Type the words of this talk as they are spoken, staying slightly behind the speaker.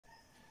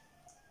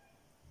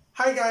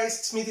Hi guys,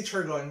 it's me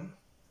Teacher Gon.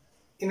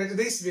 In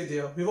today's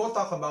video, we will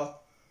talk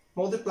about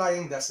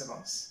multiplying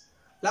decimals.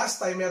 Last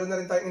time, meron na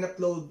rin tayong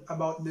in-upload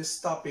about this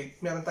topic.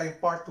 Meron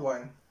tayong part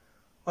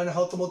 1 on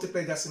how to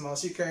multiply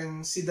decimals. You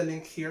can see the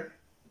link here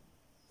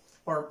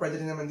or pwede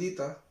rin naman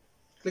dito.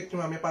 Click nyo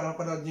mamaya para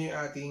mapanood nyo yung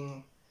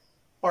ating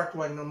part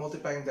 1 ng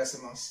multiplying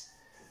decimals.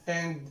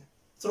 And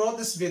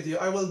throughout this video,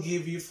 I will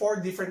give you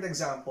 4 different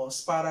examples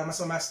para mas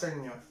ma-master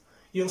nyo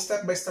yung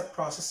step-by-step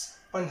process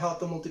on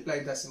how to multiply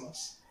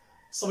decimals.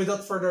 So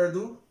without further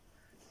ado,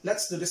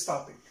 let's do this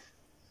topic.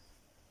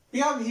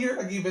 We have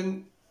here a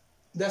given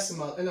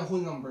decimal and a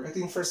whole number. Ito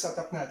yung first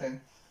setup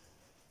natin.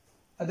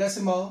 A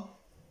decimal,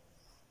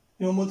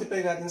 yung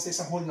multiply natin sa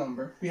isang whole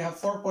number. We have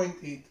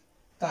 4.8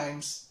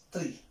 times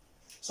 3.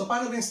 So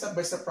paano ba yung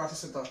step-by-step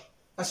process ito?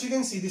 As you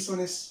can see, this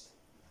one is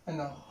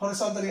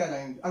horizontally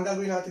aligned. Ang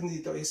gagawin natin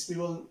dito is we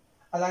will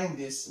align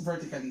this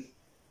vertically.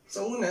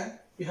 So una,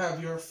 we have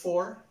your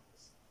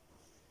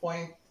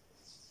 4.8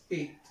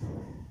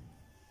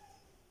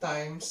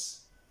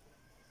 times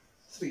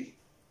 3.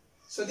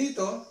 So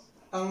dito,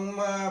 ang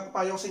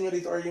mapapayo ko sa inyo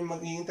rito or yung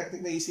magiging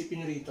technique na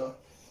isipin nyo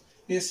rito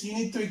is you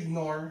need to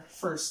ignore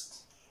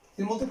first.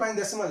 Yung multiplying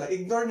decimal,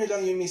 ignore nyo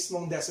lang yung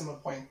mismong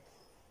decimal point.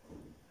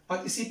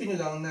 At isipin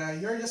nyo lang na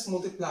you're just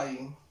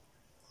multiplying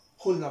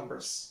whole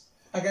numbers.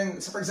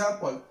 Again, so for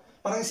example,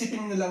 parang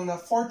isipin nyo lang na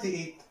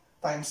 48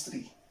 times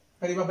 3.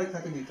 Pero ibabalik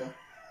natin dito.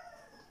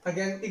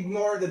 Again,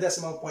 ignore the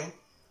decimal point.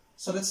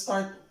 So let's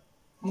start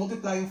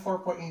multiplying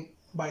 4.8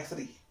 by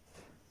 3.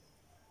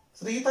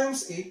 3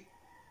 times 8,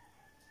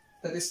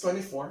 that is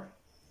 24.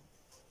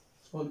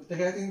 So,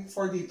 lagyan natin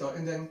 4 dito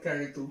and then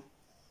carry 2.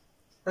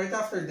 Right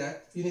after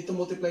that, you need to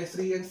multiply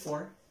 3 and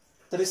 4.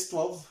 That is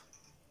 12.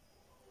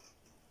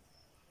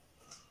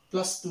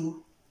 Plus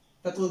 2,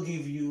 that will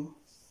give you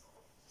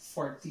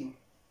 14.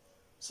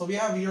 So, we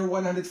have here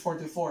 144.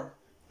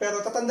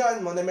 Pero tatandaan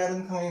mo na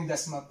meron ka ngayong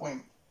decimal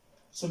point.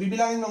 So,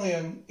 bibilangin mo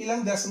ngayon,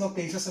 ilang decimal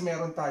places na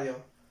meron tayo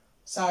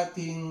sa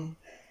ating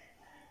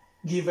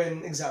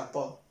given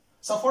example.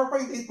 Sa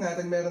 4.8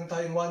 natin, meron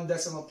tayong 1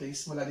 decimal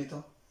place mula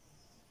dito.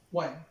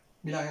 1.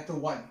 Bilangin ito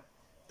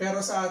 1.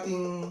 Pero sa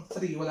ating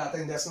 3, wala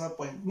tayong decimal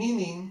point.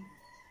 Meaning,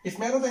 if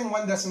meron tayong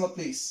 1 decimal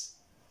place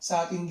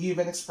sa ating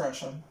given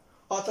expression,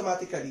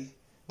 automatically,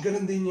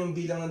 ganun din yung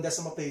bilang ng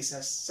decimal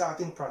places sa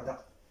ating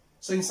product.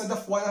 So instead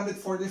of 144,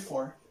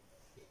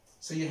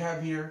 so you have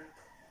here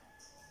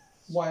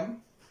 1.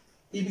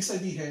 Ibig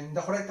sabihin,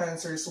 the correct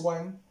answer is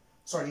 14.4.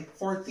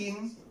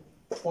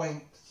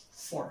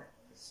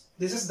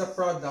 This is the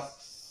product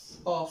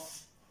of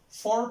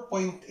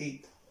 4.8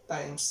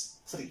 times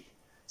 3.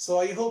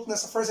 So I hope na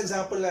sa first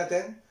example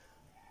natin,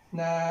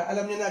 na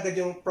alam nyo na agad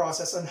yung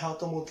process on how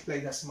to multiply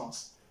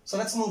decimals. So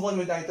let's move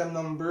on with item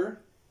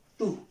number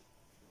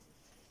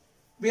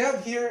 2. We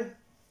have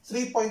here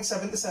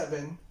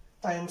 3.77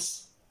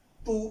 times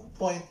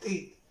 2.8.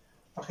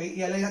 Okay,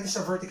 i-align natin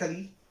siya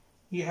vertically.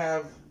 We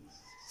have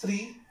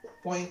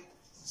 3.77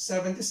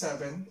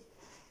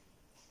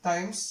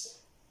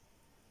 times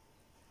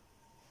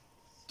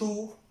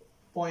 2.8.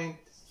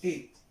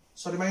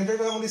 So reminder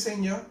ko lang ulit sa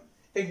inyo,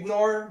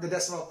 ignore the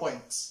decimal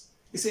points.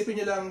 Isipin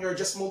nyo lang you're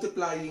just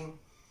multiplying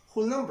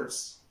whole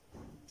numbers.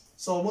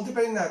 So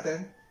multiplying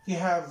natin,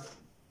 you have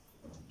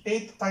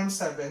 8 times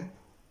 7,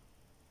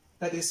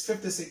 that is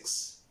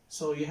 56.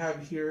 So you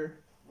have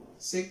here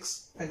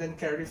 6 and then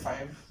carry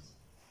 5.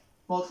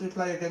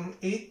 Multiply again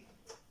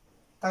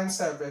 8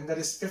 times 7,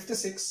 that is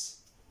 56,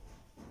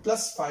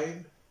 plus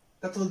 5,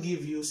 that will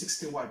give you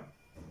 61.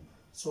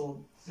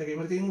 So lagay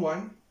mo rin yung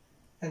 1,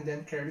 and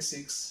then carry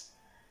 6.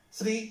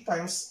 8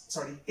 times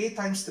 3,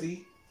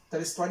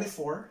 that is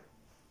 24.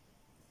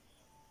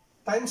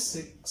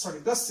 Plus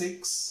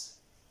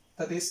 6,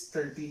 that is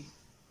 30.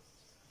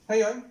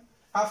 Ngayon,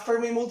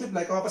 after mo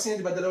i-multiply, kung mapasin nyo,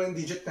 diba, dalawang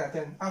digit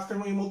natin. After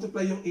mo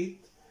i-multiply yung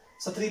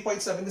 8 sa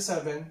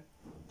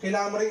 3.77,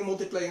 kailangan mo rin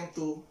i-multiply yung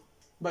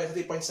 2 by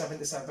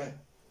 3.77.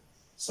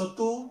 So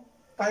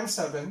 2 times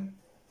 7,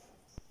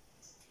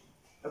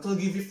 that will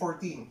give you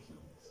 14.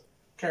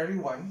 Carry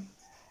 1.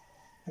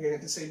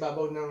 Again, ito sa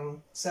ibabaw ng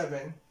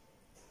 7.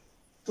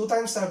 2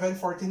 times 7,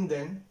 14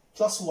 din.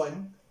 Plus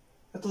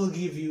 1, that will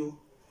give you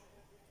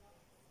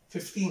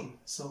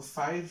 15. So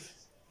 5,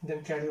 and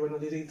then carry 1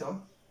 ulit dito.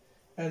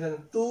 And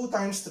then 2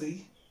 times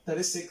 3, that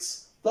is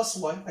 6. Plus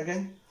 1,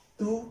 again,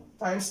 2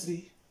 times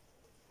 3,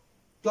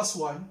 plus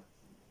 1,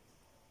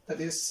 that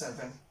is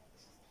 7.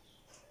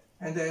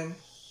 And then,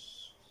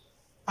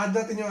 add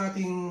natin yung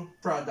ating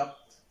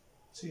product.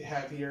 So you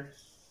have here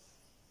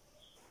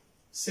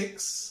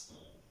 6.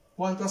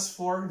 1 plus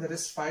 4, that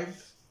is 5.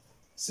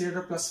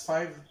 0 plus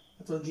 5,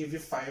 that will give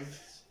you 5.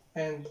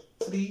 And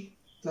 3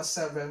 plus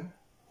 7,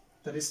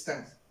 that is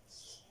 10.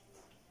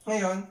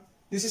 Ngayon,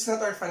 this is not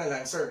our final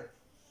answer.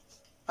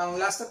 Ang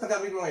last step na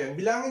gagawin mo ngayon,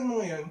 bilangin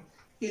mo ngayon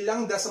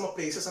ilang decimal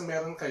places ang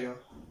meron kayo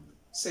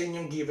sa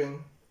inyong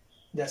given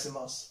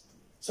decimals.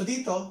 So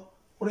dito,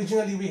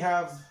 originally we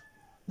have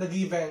the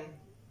given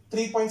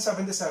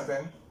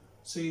 3.77.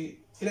 So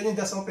ilan yung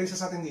decimal places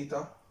natin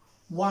dito?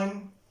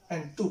 1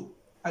 and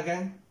 2.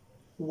 Again,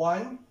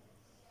 1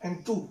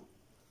 and 2.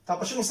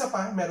 Tapos yung isa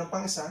pa, meron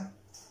pang isa,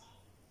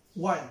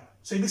 1.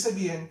 So, ibig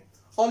sabihin,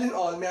 all in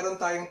all, meron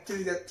tayong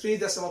 3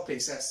 decimal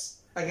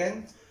places.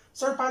 Again,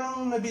 sir,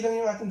 paano nabilang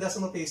yung ating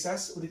decimal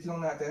places? Ulitin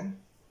lang natin.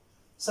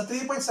 Sa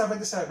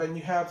 3.77,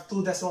 you have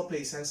 2 decimal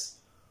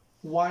places,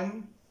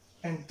 1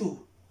 and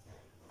 2.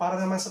 Para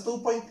naman sa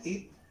 2.8,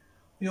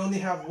 we only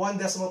have 1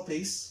 decimal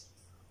place,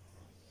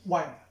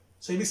 1.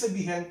 So, ibig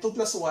sabihin, 2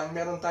 plus 1,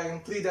 meron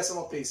tayong 3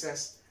 decimal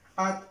places.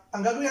 At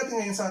ang gagawin natin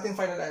ngayon sa ating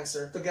final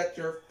answer to get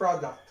your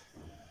product,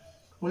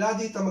 mula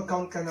dito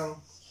mag-count ka ng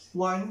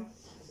 1,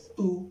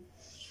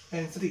 2,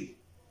 and 3.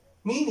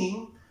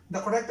 Meaning,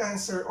 the correct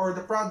answer or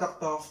the product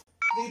of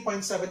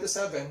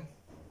 3.77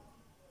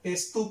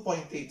 is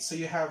 2.8. So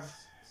you have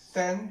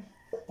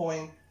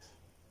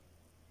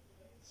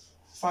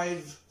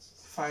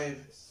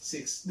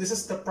 10.556. This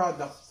is the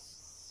product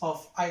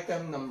of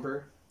item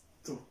number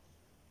 2.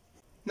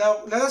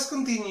 Now, let us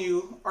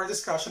continue our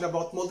discussion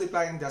about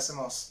multiplying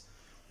decimals.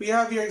 We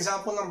have here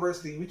example number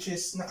 3, which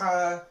is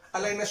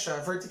naka-align na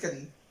siya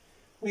vertically.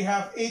 We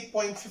have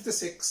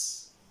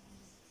 8.56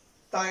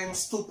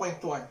 times 2.1.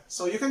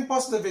 So, you can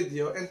pause the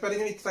video and pwede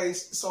nyo i-try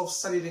solve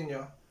sa sarili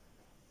nyo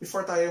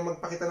before tayo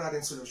magpakita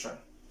natin solution.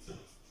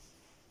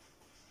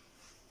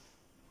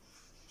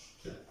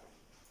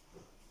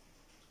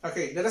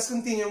 Okay, let us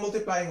continue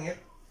multiplying it.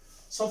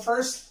 So,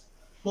 first,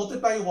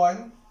 multiply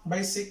 1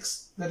 by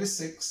 6, that is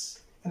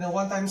 6. And then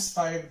 1 times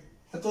 5,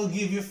 that will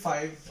give you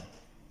 5.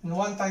 And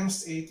 1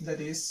 times 8, that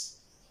is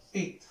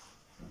 8.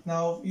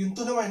 Now, yung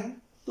 2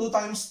 naman, 2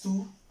 times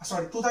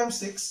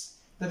 6,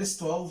 that is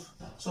 12.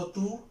 So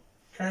 2,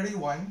 carry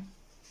 1.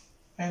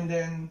 And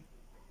then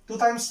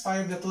 2 times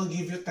 5, that will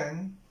give you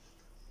 10.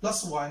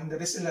 Plus 1,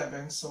 that is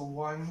 11. So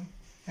 1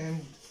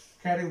 and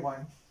carry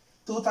 1.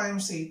 2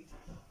 times 8,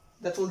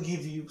 that will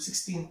give you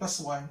 16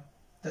 plus 1,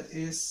 that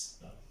is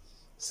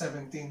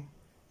 17.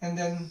 And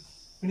then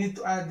we need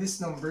to add these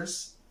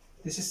numbers.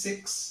 This is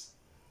 6,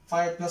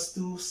 5 plus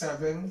 2,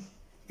 7,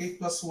 8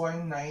 plus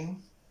 1,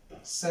 9,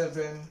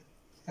 7,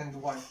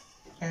 and 1.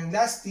 And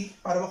lastly,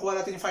 para makuha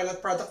natin yung final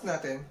product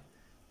natin,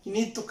 you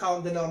need to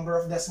count the number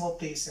of decimal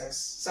places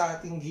sa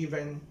ating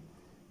given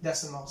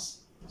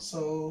decimals.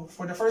 So,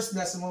 for the first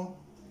decimal,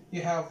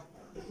 you have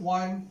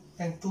 1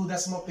 and 2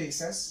 decimal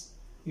places.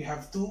 You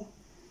have 2.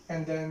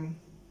 And then,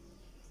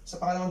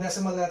 sa pangalawang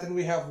decimal natin,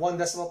 we have 1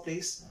 decimal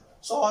place.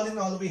 So, all in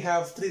all, we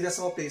have 3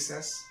 decimal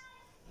places.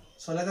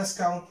 So, let us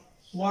count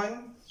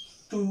 1,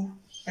 2,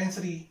 and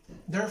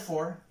 3.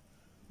 Therefore,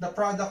 the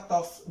product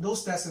of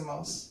those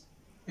decimals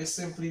is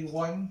simply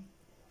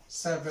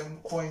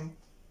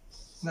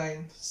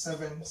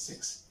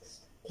 17.976.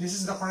 This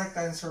is the correct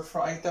answer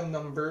for item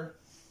number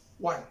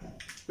 1.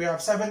 We have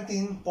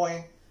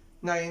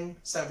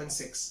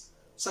 17.976.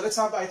 So let's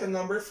have item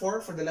number 4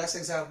 for the last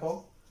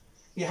example.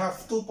 You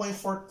have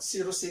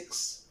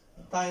 2.406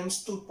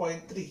 times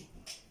 2.3.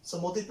 So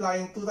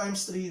multiplying 2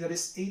 times 3, that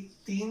is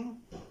 18,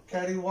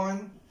 carry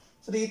 1,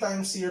 3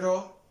 times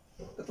 0,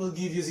 that will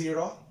give you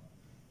 0,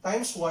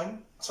 times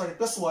 1,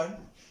 plus 1,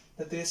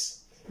 that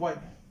is 1.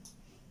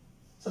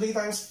 3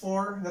 times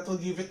 4, that will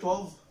give you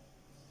 12.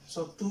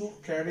 So 2,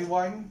 carry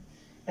 1,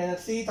 and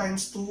 3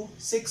 times 2,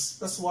 6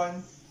 plus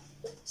 1,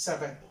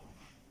 7.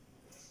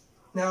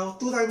 Now,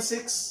 2 times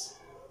 6,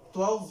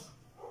 12.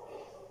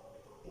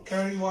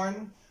 Carry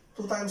 1,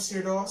 2 times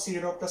 0,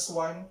 0 plus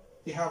 1,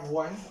 you have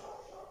 1.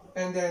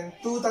 And then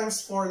 2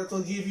 times 4, that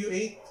will give you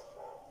 8.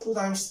 2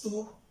 times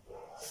 2,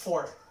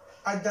 4.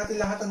 Add natin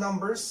lahat ng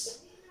numbers.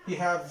 You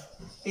have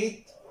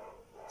 8,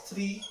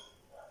 3,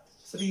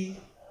 3,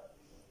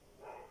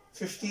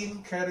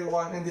 15, carry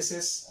 1, and this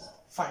is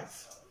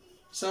 5.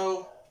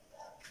 So,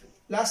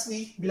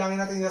 lastly, bilangin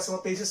natin yung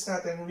decimal places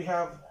natin. We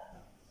have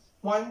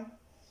 1,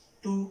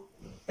 2,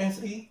 and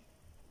 3.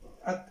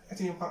 At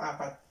ito yung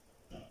pang-apat.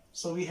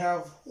 So, we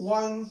have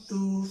 1,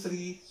 2,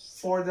 3,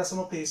 4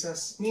 decimal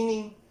places,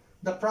 meaning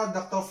the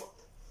product of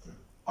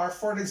our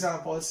fourth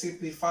example is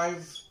simply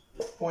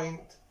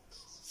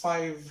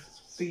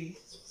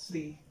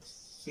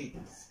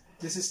 5.5338.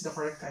 This is the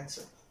correct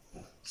answer.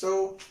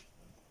 So,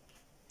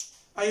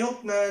 I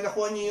hope na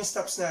nakuha niyo yung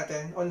steps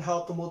natin on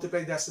how to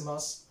multiply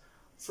decimals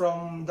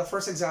from the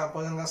first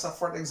example hanggang sa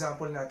fourth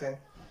example natin.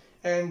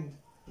 And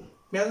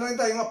meron na rin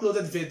tayong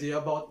uploaded video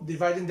about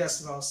dividing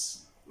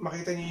decimals.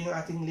 Makita niyo yung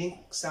ating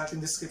link sa ating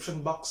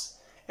description box.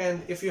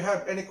 And if you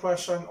have any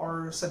question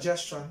or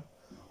suggestion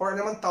or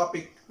naman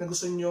topic na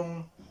gusto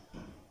niyong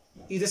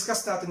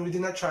i-discuss natin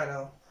within our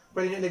channel,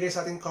 pwede niyo ilagay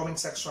sa ating comment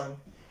section.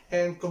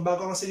 And kung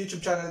bago ka sa YouTube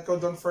channel ko,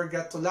 don't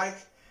forget to like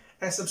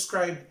and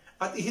subscribe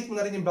at i-hit mo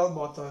na rin yung bell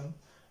button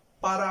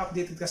para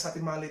updated ka sa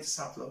ating mga latest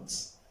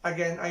uploads.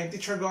 Again, I am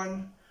Teacher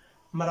Gon.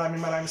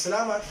 Maraming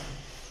salamat.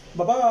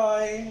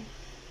 Bye-bye!